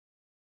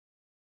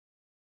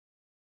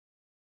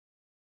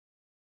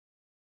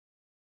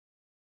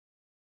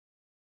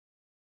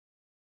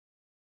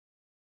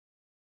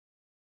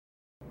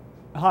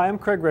Hi, I'm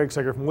Craig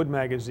Ruegsegger from Wood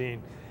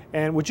Magazine,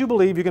 and would you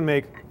believe you can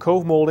make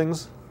Cove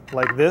moldings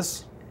like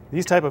this,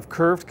 these type of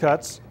curved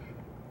cuts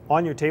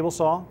on your table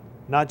saw?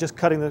 Not just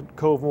cutting the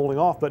Cove molding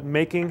off, but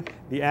making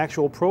the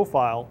actual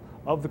profile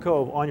of the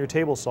Cove on your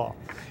table saw.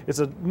 It's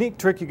a neat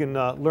trick you can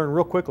learn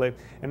real quickly.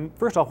 And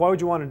first off, why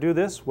would you want to do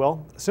this?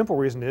 Well, the simple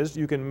reason is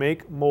you can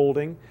make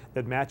molding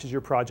that matches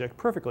your project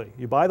perfectly.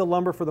 You buy the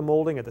lumber for the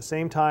molding, at the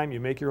same time you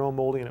make your own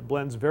molding, and it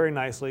blends very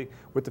nicely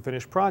with the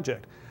finished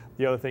project.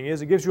 The other thing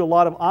is it gives you a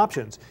lot of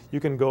options. You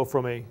can go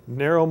from a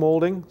narrow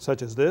molding,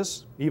 such as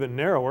this, even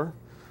narrower,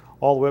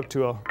 all the way up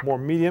to a more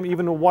medium,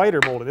 even a wider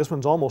molding. This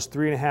one's almost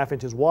 3.5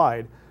 inches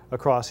wide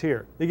across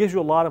here. It gives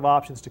you a lot of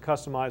options to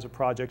customize a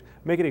project,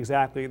 make it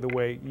exactly the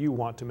way you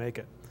want to make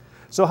it.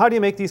 So how do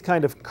you make these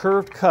kind of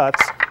curved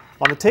cuts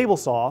on the table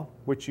saw,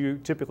 which you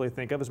typically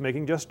think of as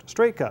making just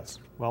straight cuts?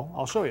 Well,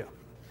 I'll show you.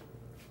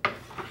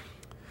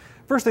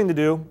 First thing to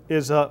do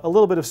is a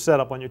little bit of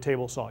setup on your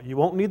table saw. You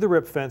won't need the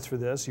rip fence for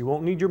this, you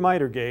won't need your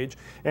miter gauge,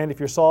 and if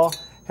your saw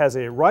has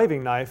a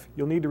riving knife,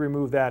 you'll need to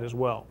remove that as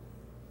well.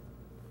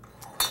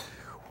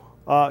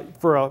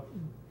 For a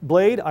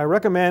blade, I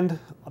recommend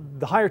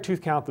the higher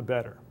tooth count the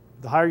better.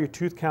 The higher your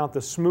tooth count,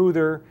 the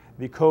smoother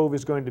the Cove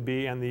is going to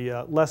be, and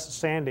the less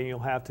sanding you'll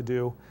have to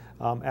do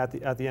at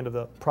the end of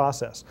the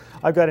process.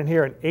 I've got in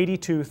here an 80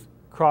 tooth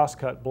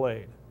crosscut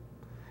blade,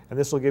 and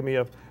this will give me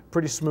a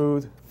pretty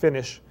smooth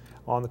finish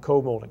on the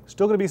Cove molding.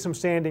 Still going to be some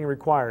sanding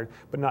required,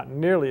 but not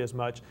nearly as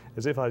much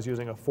as if I was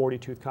using a 40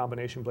 tooth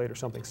combination blade or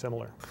something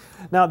similar.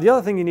 Now, the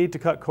other thing you need to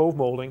cut Cove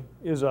molding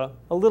is a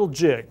little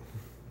jig.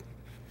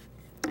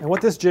 And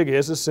what this jig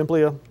is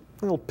simply a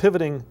little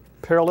pivoting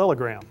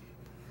parallelogram.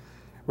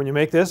 When you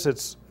make this,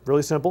 it's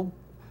really simple.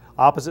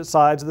 Opposite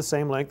sides of the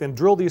same length, and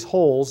drill these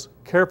holes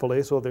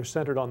carefully so they're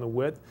centered on the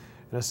width,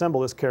 and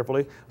assemble this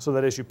carefully so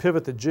that as you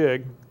pivot the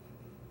jig,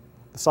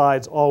 the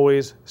sides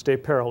always stay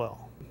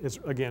parallel. It's,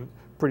 again,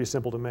 pretty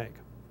simple to make.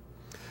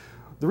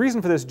 The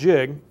reason for this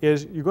jig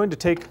is you're going to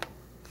take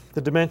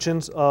the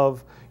dimensions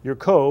of your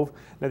Cove.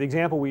 Now, the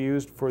example we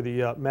used for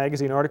the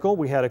magazine article,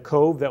 we had a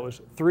Cove that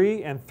was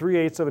 3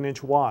 3/8 of an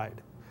inch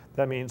wide.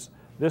 That means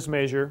this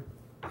measure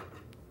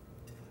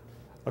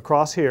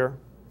across here,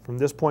 from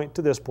this point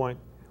to this point,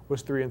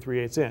 was 3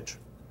 3/8 inch.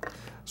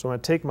 So I'm going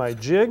to take my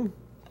jig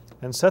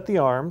and set the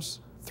arms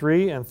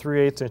 3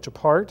 3/8 inch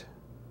apart,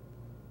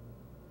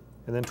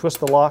 and then twist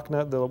the lock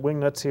nut, the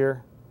wing nuts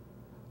here,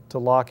 to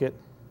lock it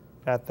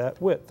at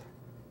that width.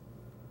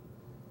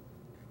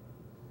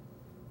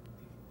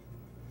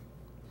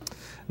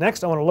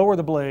 Next, I want to lower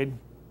the blade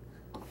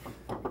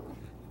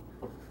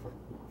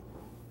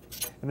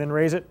and then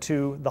raise it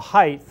to the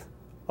height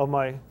of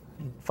my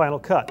final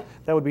cut.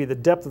 That would be the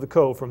depth of the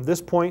Cove from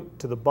this point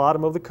to the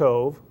bottom of the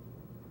Cove.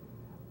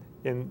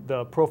 In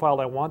the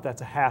profile I want,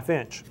 that's a 1/2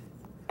 inch.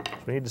 So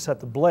I need to set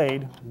the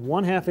blade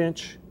 1/2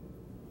 inch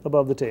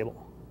above the table.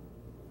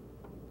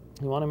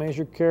 You want to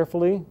measure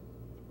carefully.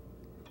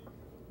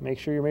 Make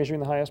sure you're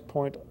measuring the highest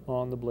point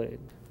on the blade.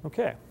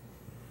 Okay.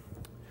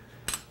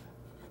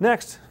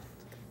 Next,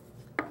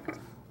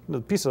 a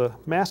piece of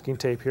masking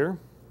tape here.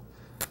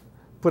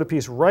 Put a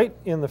piece right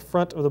in the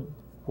front of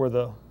where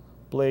the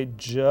blade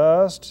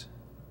just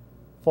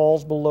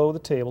falls below the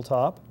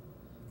tabletop.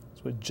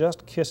 So it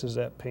just kisses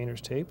that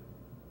painter's tape.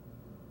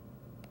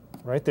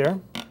 Right there.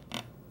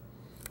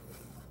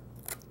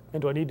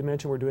 And do I need to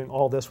mention we're doing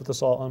all this with the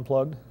saw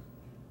unplugged?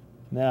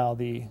 Now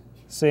the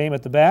same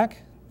at the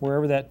back.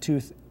 Wherever that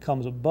tooth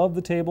comes above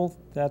the table,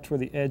 that's where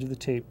the edge of the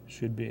tape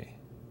should be.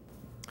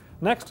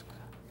 Next,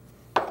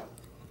 I'm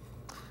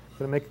going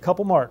to make a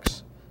couple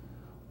marks.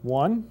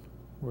 One,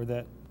 where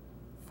that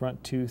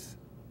front tooth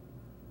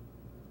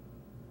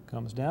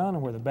comes down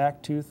and where the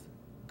back tooth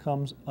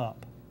comes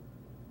up.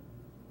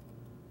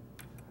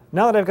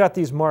 Now that I've got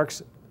these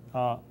marks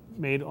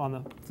made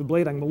on the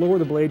blade, I'm going to lower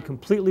the blade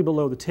completely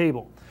below the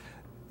table.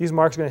 These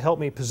marks are going to help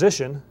me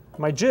position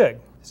my jig.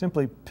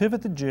 Simply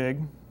pivot the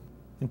jig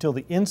until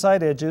the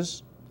inside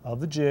edges of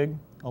the jig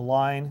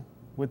align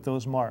with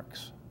those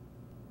marks.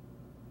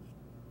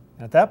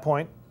 And at that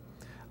point,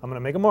 I'm going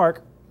to make a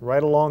mark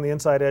right along the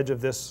inside edge of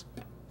this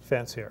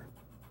fence here.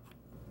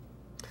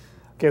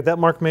 Okay, with that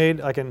mark made,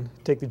 I can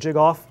take the jig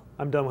off.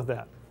 I'm done with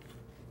that.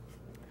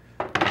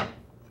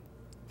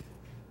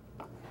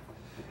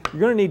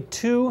 You're going to need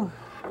 2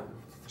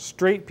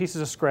 straight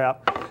pieces of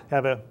scrap,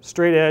 have a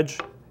straight edge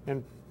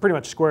and pretty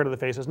much square to the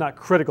face. It's not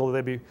critical that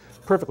they be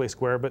perfectly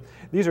square, but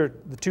these are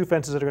the 2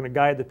 fences that are going to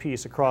guide the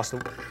piece across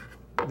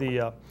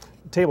the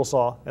table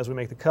saw as we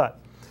make the cut.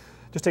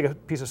 Just take a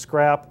piece of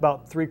scrap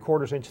about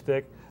 3/4 inch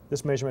thick.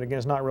 This measurement, again,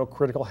 is not real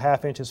critical.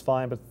 1/2 inch is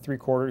fine, but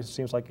 3/4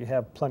 seems like you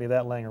have plenty of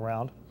that laying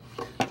around.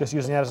 Just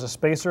using that as a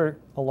spacer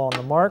along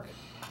the mark,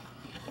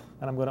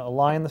 and I'm going to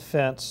align the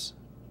fence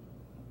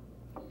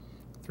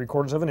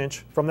 3/4 of an inch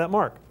from that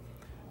mark,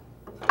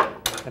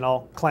 and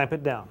I'll clamp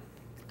it down.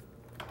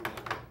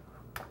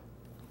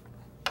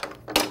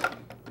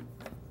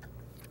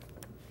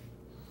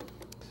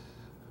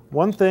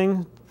 One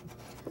thing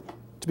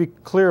to be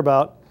clear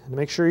about, and to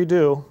make sure you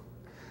do,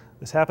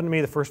 this happened to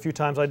me the first few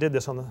times I did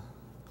this on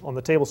on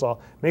the table saw,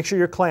 make sure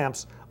your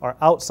clamps are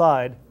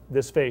outside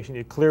this face. You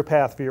need a clear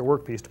path for your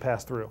workpiece to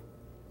pass through.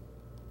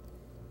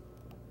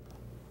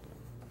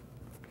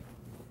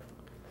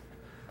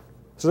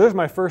 So there's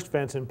my first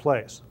fence in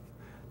place.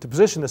 To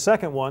position the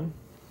second one,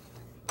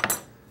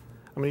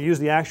 I'm going to use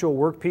the actual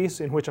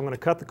workpiece in which I'm going to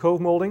cut the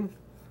cove molding.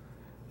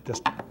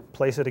 Just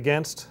place it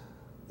against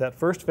that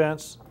first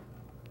fence.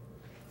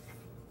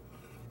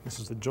 This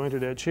is the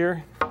jointed edge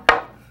here.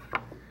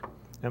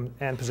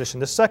 And position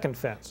the second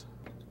fence.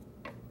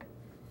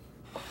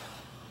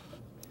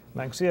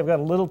 And I can see I've got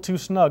a little too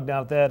snug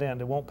down at that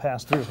end. It won't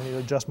pass through, so I need to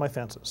adjust my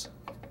fences.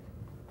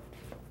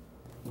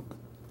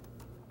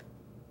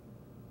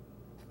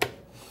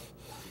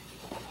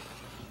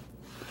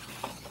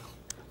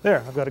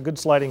 There, I've got a good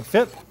sliding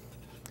fit.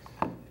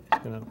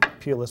 I'm going to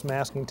peel this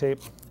masking tape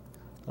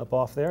up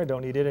off there. I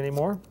don't need it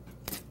anymore.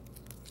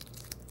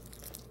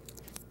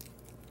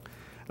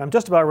 I'm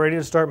just about ready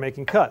to start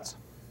making cuts.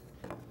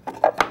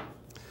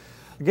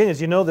 Again, as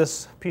you know,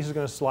 this piece is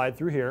going to slide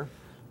through here.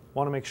 I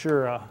want to make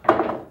sure,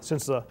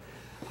 since the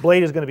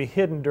blade is going to be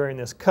hidden during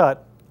this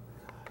cut,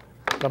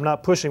 I'm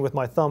not pushing with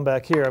my thumb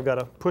back here. I've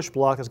got a push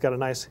block that's got a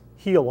nice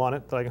heel on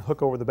it that I can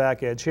hook over the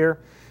back edge here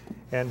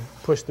and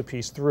push the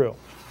piece through.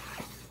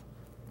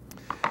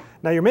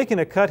 Now you're making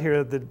a cut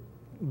here that the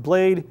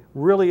blade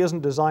really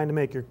isn't designed to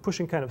make. You're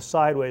pushing kind of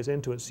sideways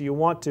into it, so you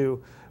want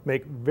to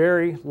make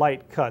very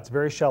light cuts,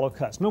 very shallow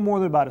cuts, no more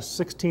than about a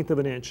 1/16 of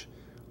an inch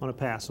on a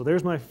pass. So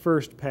there's my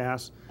first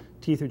pass.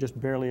 Teeth are just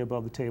barely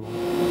above the table.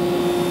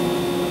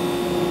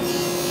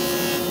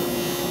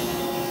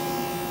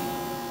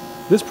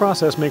 This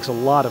process makes a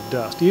lot of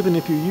dust, even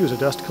if you use a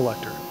dust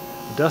collector.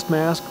 A dust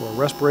mask or a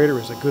respirator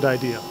is a good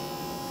idea.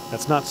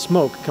 That's not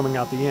smoke coming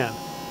out the end.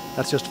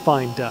 That's just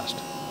fine dust.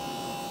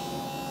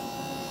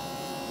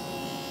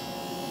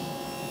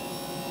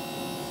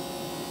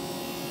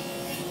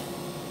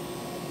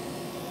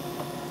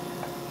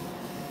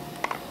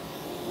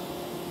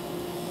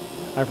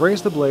 I've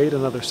raised the blade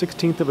another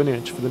 1/16 of an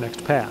inch for the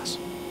next pass.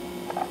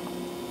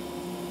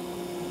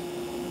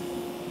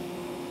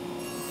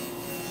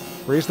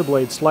 Raise the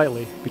blade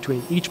slightly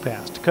between each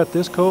pass. To cut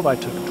this cove, I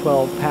took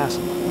 12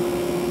 passes.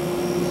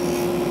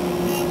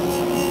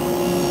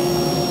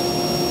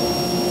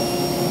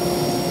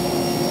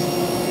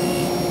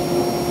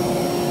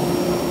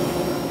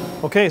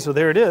 Okay, so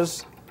there it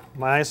is.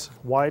 Nice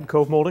wide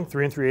cove molding,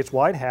 3 3/8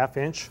 wide, 1/2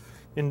 inch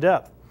in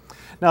depth.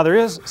 Now there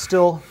is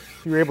still,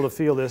 if you're able to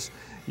feel this,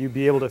 you'd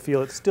be able to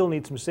feel it still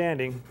needs some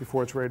sanding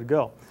before it's ready to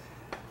go.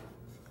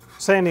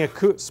 Sanding a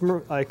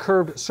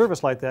curved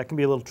surface like that can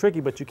be a little tricky,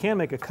 but you can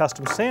make a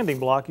custom sanding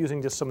block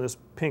using just some of this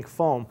pink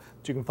foam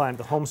that you can find at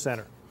the home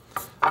center.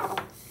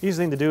 Easy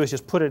thing to do is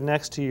just put it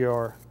next to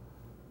your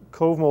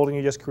cove molding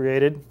you just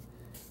created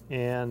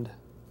and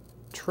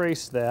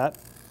trace that.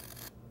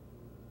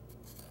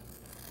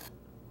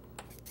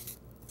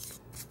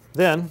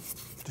 Then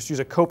just use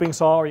a coping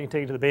saw, or you can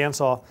take it to the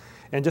bandsaw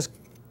and just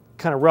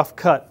kind of rough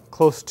cut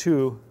close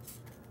to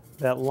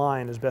that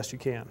line as best you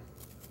can.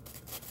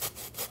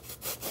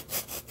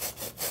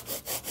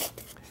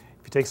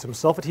 If you take some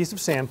self-adhesive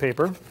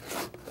sandpaper,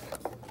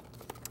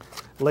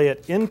 lay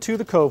it into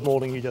the cove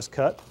molding you just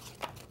cut.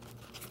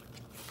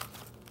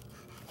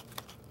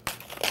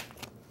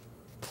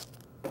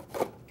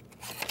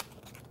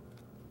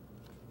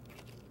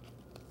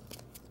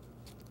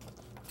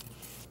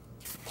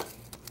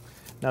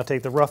 Now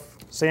take the rough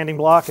sanding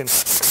block and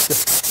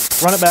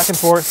just run it back and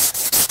forth.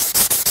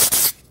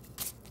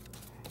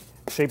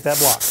 Shape that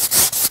block.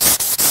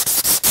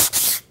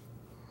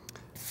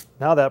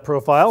 Now that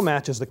profile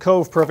matches the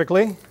cove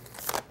perfectly.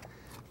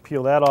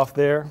 Peel that off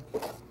there.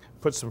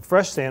 Put some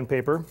fresh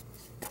sandpaper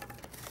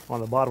on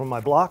the bottom of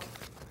my block,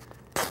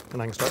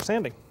 and I can start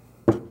sanding.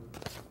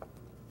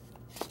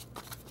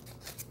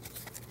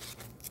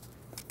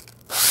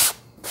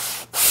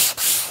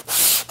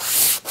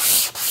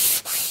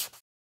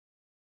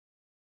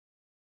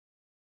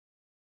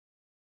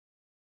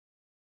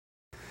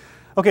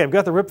 Okay, I've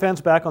got the rip fence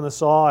back on the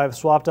saw. I've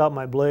swapped out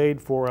my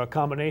blade for a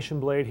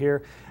combination blade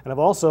here, and I've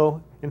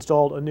also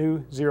installed a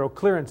new zero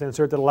clearance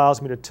insert that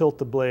allows me to tilt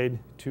the blade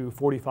to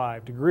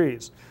 45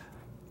 degrees.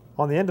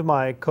 On the end of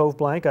my cove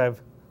blank,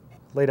 I've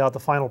laid out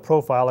the final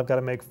profile. I've got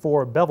to make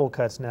 4 bevel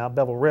cuts now,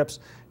 bevel rips,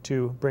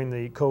 to bring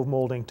the cove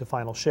molding to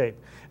final shape.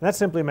 And that's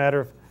simply a matter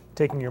of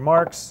taking your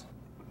marks,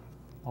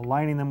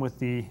 aligning them with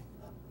the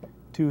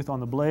tooth on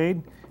the blade,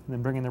 and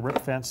then bringing the rip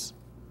fence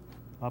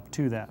up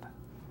to that.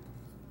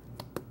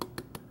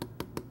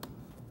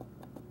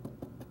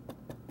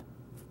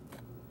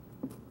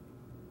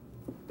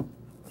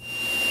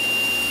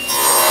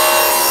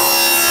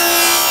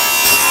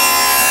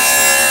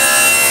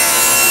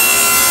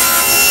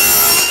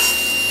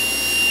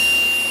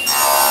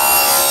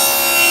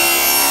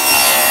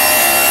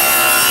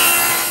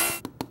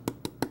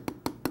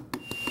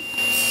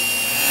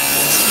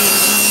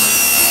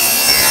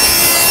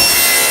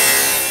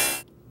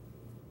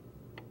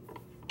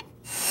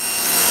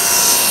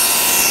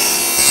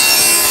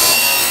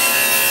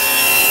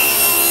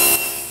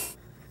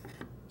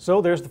 So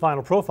there's the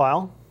final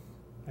profile,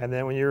 and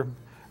then when you're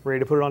ready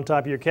to put it on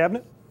top of your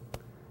cabinet.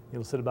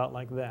 It'll sit about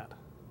like that.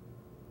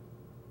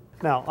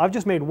 Now, I've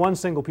just made one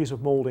single piece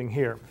of molding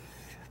here.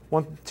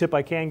 One tip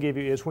I can give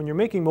you is when you're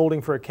making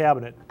molding for a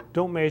cabinet,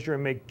 don't measure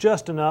and make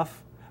just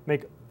enough.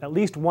 Make at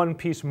least one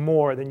piece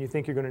more than you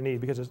think you're going to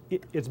need, because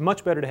it's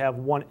much better to have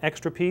one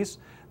extra piece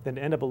than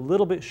to end up a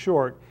little bit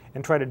short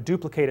and try to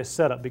duplicate a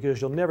setup,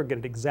 because you'll never get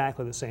it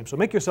exactly the same. So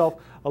make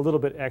yourself a little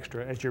bit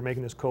extra as you're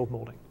making this Cove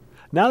molding.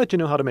 Now that you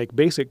know how to make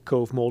basic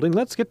Cove molding,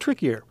 let's get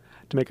trickier.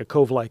 To make a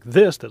Cove like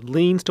this that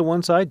leans to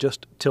one side,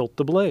 just tilt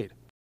the blade.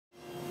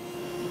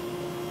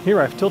 Here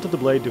I've tilted the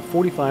blade to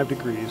 45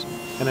 degrees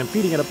and I'm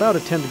feeding at about a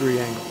 10-degree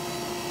angle.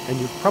 And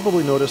you've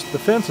probably noticed the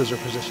fences are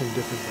positioned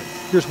differently.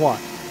 Here's why.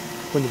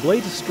 When the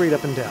blade is straight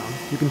up and down,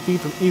 you can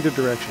feed from either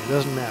direction, it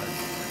doesn't matter.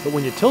 But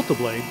when you tilt the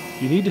blade,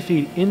 you need to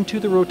feed into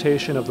the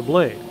rotation of the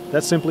blade.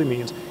 That simply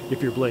means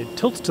if your blade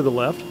tilts to the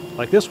left,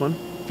 like this one,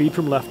 feed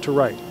from left to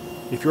right.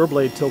 If your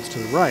blade tilts to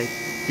the right,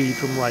 feed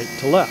from right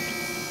to left.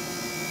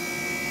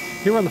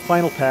 Here on the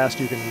final pass,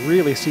 you can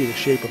really see the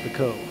shape of the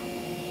Cove.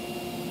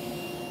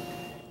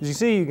 As you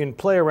see, you can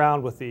play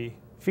around with the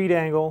feed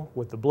angle,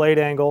 with the blade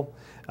angle,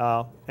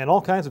 and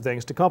all kinds of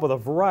things to come up with a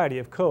variety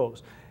of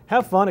Coves.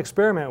 Have fun,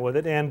 experiment with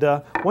it, and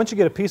once you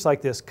get a piece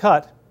like this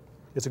cut,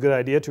 it's a good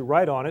idea to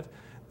write on it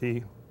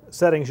the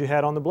settings you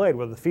had on the blade,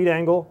 whether the feed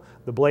angle,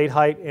 the blade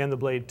height, and the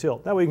blade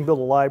tilt. That way you can build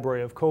a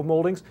library of Cove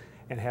moldings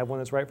and have one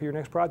that's right for your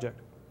next project.